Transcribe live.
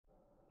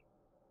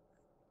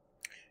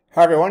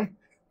Hi everyone.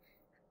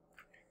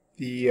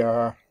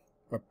 The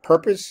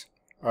purpose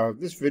of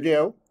this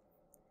video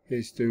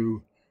is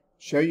to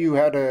show you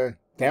how to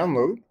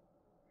download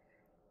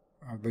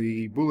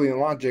the Boolean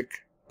logic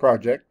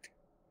project,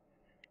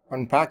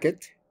 unpack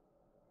it,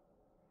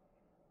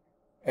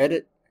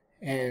 edit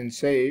and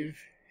save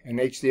an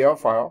HDL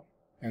file,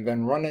 and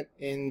then run it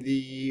in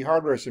the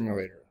hardware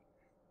simulator.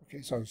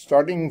 Okay, so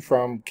starting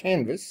from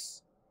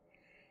Canvas,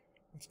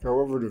 let's go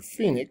over to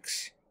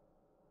Phoenix.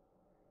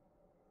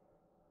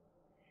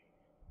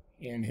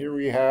 And here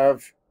we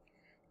have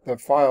the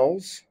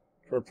files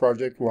for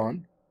project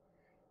 1.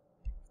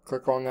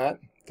 Click on that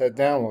to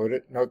download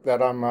it. Note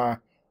that I'm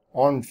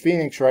on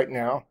Phoenix right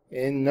now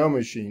in No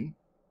Machine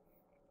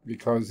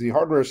because the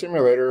hardware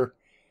simulator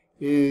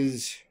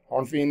is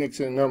on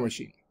Phoenix and No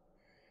Machine.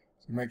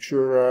 So make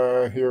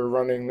sure you're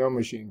running No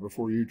Machine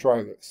before you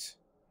try this.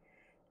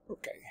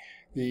 Okay,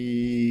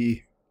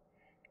 the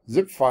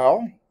zip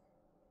file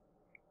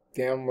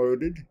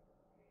downloaded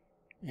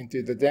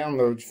into the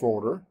downloads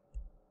folder.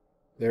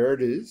 There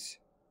it is.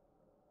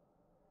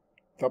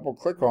 Double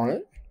click on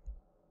it.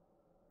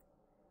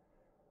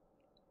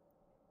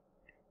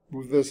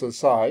 Move this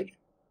aside.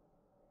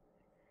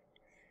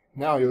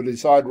 Now you'll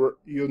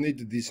need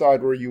to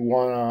decide where you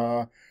want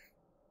to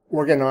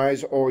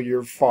organize all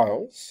your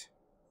files.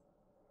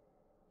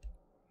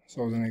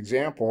 So as an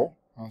example,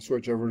 I'll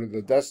switch over to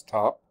the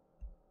desktop.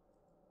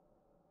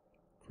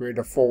 Create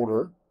a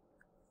folder.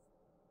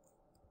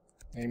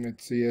 Name it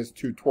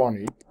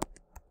CS220.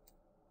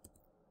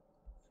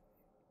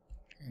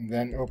 And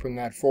then open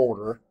that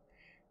folder,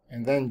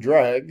 and then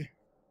drag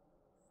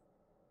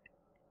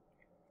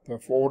the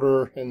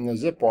folder in the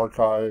zip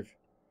archive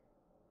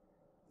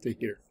to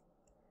here.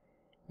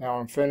 Now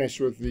I'm finished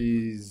with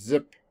the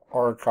zip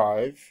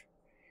archive,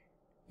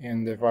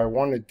 and if I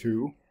wanted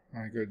to,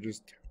 I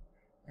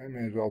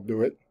may as well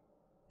do it,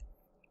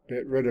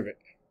 get rid of it.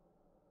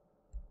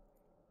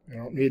 I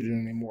don't need it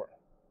anymore.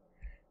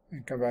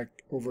 And come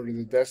back over to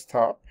the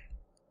desktop.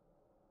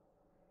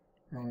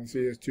 I'm going to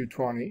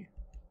CS220.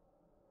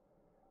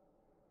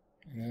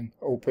 And then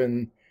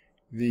open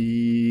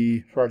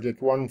the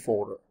project 1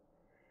 folder.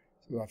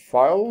 So the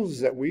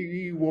files that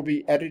we will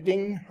be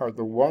editing are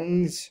the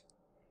ones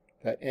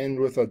that end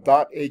with a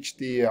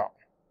 .hdl.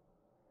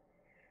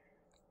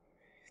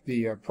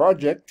 The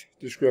project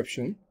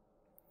description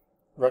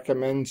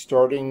recommends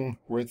starting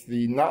with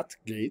the not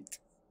gate.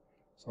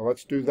 So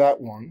let's do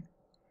that one.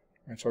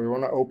 And so we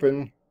want to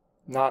open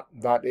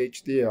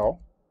not.hdl.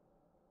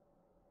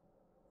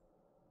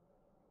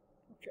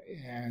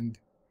 Okay, and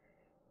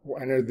we'll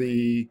enter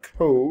the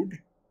code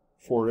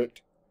for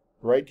it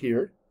right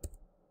here.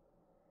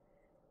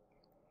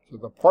 So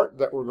the part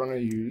that we're going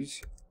to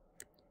use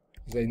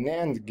is a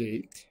NAND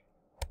gate,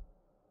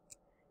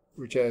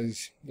 which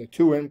has the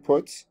two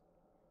inputs,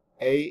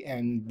 A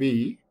and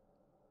B,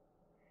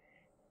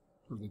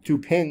 or the two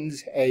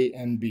pins, A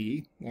and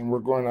B, and we're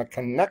going to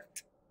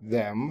connect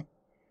them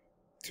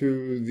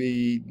to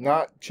the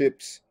NOT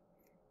chip's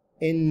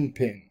in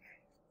pin.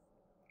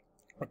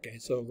 Okay,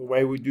 so the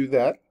way we do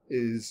that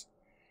is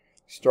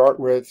start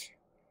with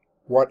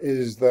what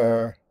is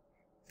the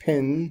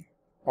pin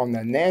on the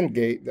NAND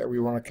gate that we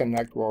want to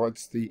connect. Well,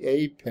 it's the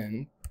A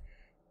pin.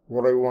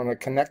 What do we want to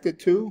connect it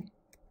to?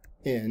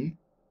 In.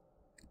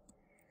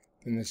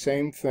 Then the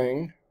same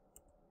thing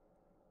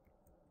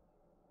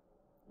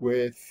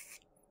with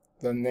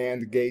the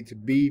NAND gate's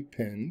B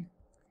pin.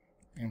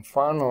 And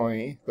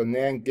finally, the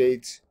NAND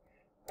gate's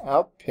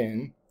out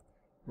pin,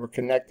 we're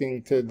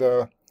connecting to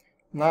the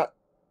NOT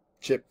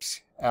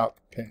chip's out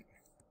pin.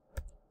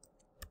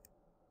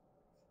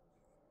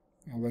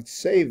 Now let's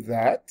save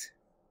that.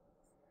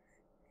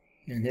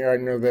 And here I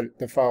know that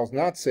the file's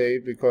not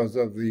saved because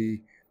of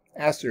the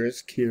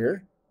asterisk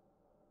here.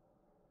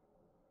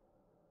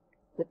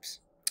 Whoops.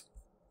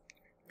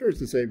 There's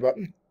the save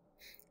button.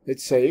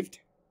 It's saved.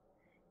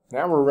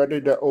 Now we're ready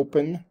to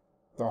open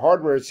the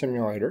hardware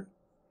simulator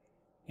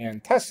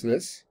and test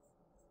this.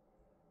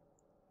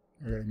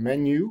 We're going to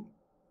Menu,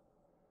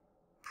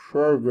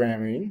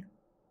 Programming,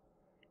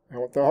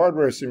 and with the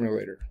hardware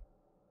simulator.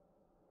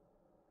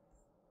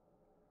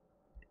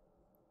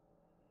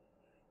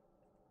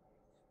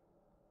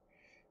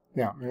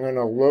 Now, I'm going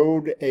to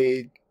load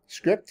a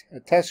script, a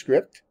test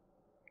script.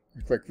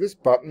 I click this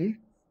button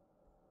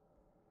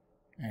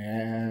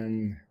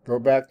and go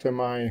back to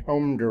my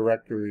home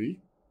directory,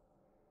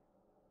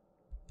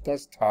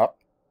 desktop,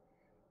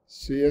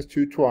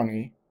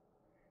 CS220,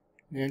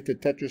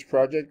 Nand2Tetris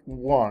project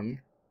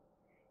 1,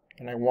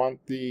 and I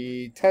want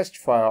the test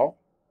file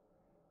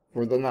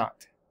for the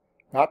NOT.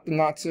 Not the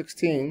NOT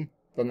 16,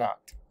 the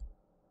NOT.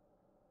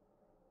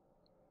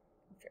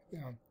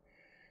 Okay, now,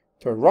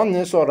 to run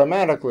this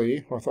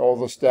automatically with all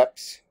the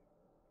steps,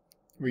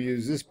 we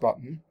use this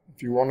button.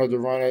 If you wanted to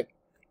run it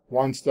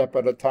one step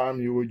at a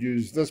time, you would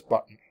use this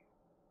button.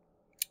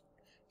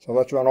 So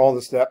let's run all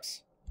the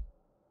steps.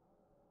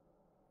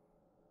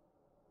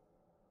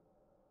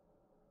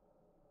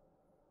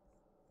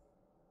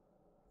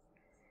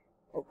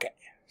 Okay,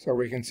 so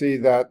we can see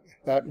that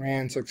that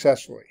ran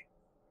successfully.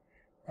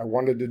 I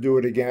wanted to do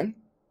it again.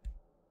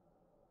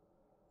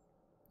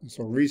 This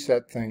will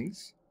reset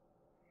things.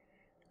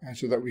 And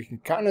so that we can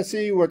kind of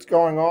see what's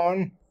going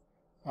on,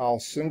 I'll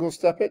single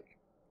step it.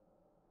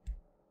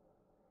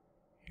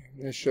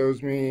 And this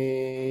shows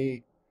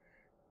me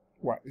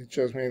what? It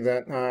shows me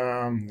that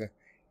the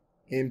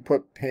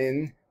input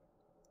pin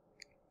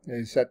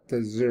is set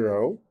to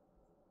 0.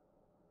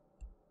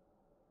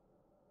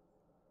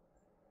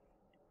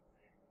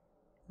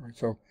 All right,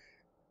 so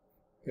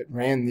it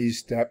ran these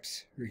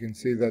steps. We can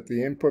see that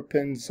the input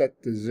pin is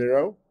set to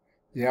 0.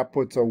 The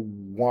output's a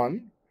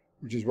 1,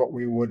 which is what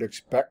we would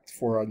expect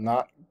for a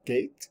NOT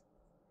gate.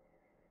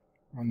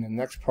 On the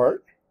next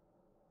part,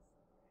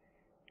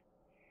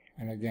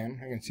 and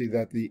again, I can see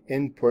that the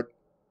input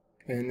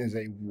pin is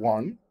a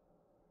 1.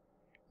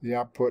 The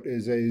output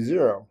is a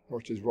 0,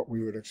 which is what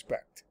we would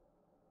expect.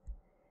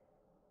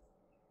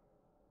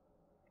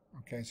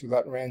 Okay, so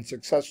that ran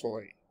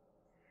successfully.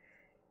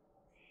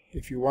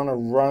 If you want to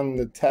run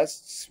the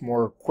tests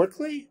more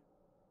quickly,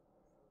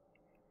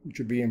 which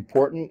would be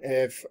important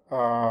if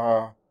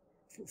for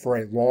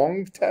a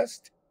long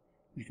test,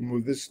 you can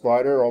move this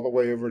slider all the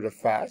way over to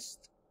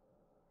fast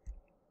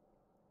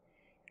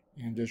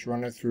and just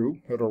run it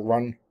through. It'll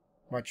run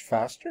much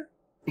faster.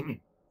 If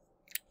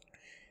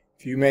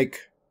you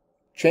make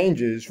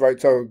changes, right,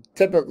 so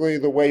typically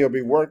the way you'll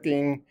be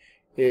working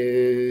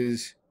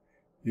is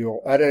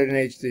you'll edit an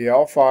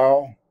HDL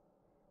file,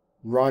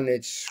 run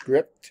its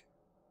script.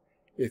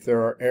 If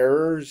there are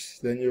errors,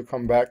 then you'll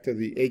come back to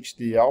the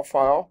HDL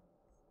file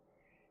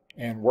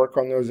and work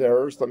on those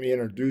errors. Let me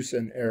introduce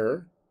an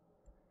error.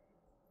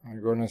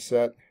 I'm going to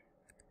set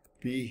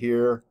B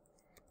here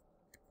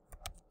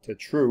to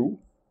true,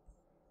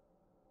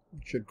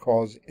 which should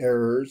cause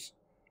errors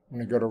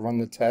when I go to run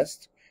the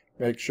test.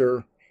 Make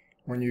sure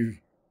when you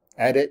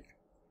edit,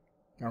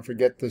 don't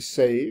forget to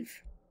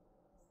save.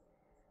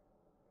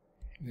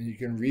 Then you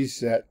can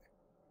reset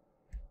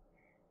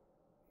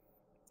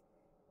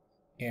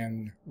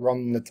and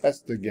run the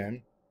test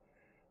again.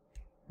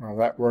 Well,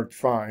 that worked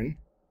fine.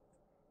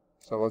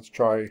 So let's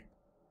try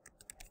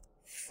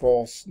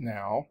false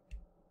now.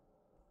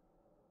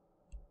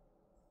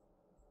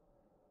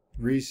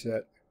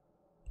 Reset.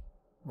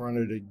 Run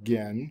it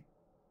again.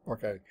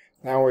 Okay,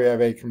 now we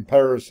have a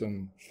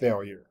comparison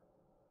failure.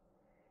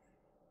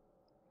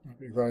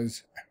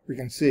 Because we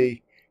can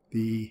see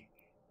the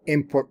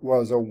input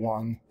was a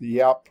 1.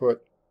 The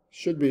output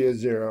should be a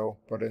 0,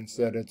 but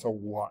instead it's a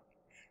 1.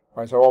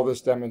 All right, so all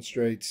this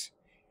demonstrates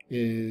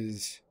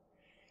is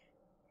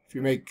if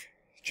you make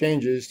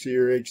changes to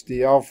your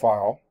HDL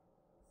file,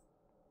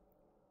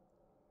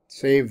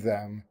 save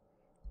them,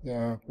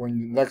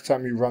 when next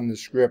time you run the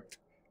script,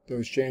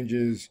 those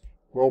changes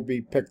will be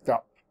picked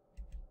up.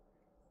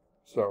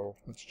 So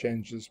let's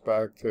change this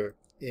back to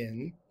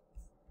in,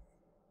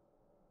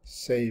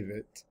 save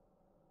it,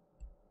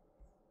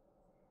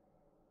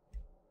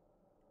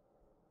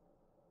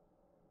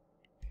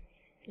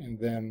 and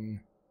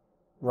then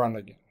run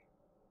again.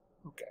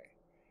 Okay,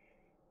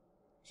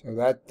 so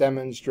that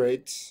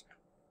demonstrates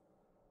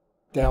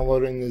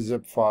downloading the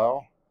zip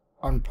file,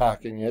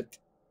 unpacking it,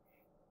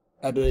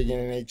 editing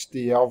an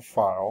HDL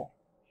file,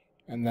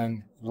 and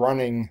then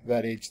running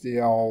that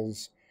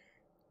HDL's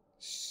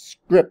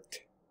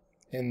script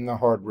in the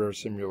hardware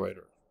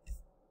simulator.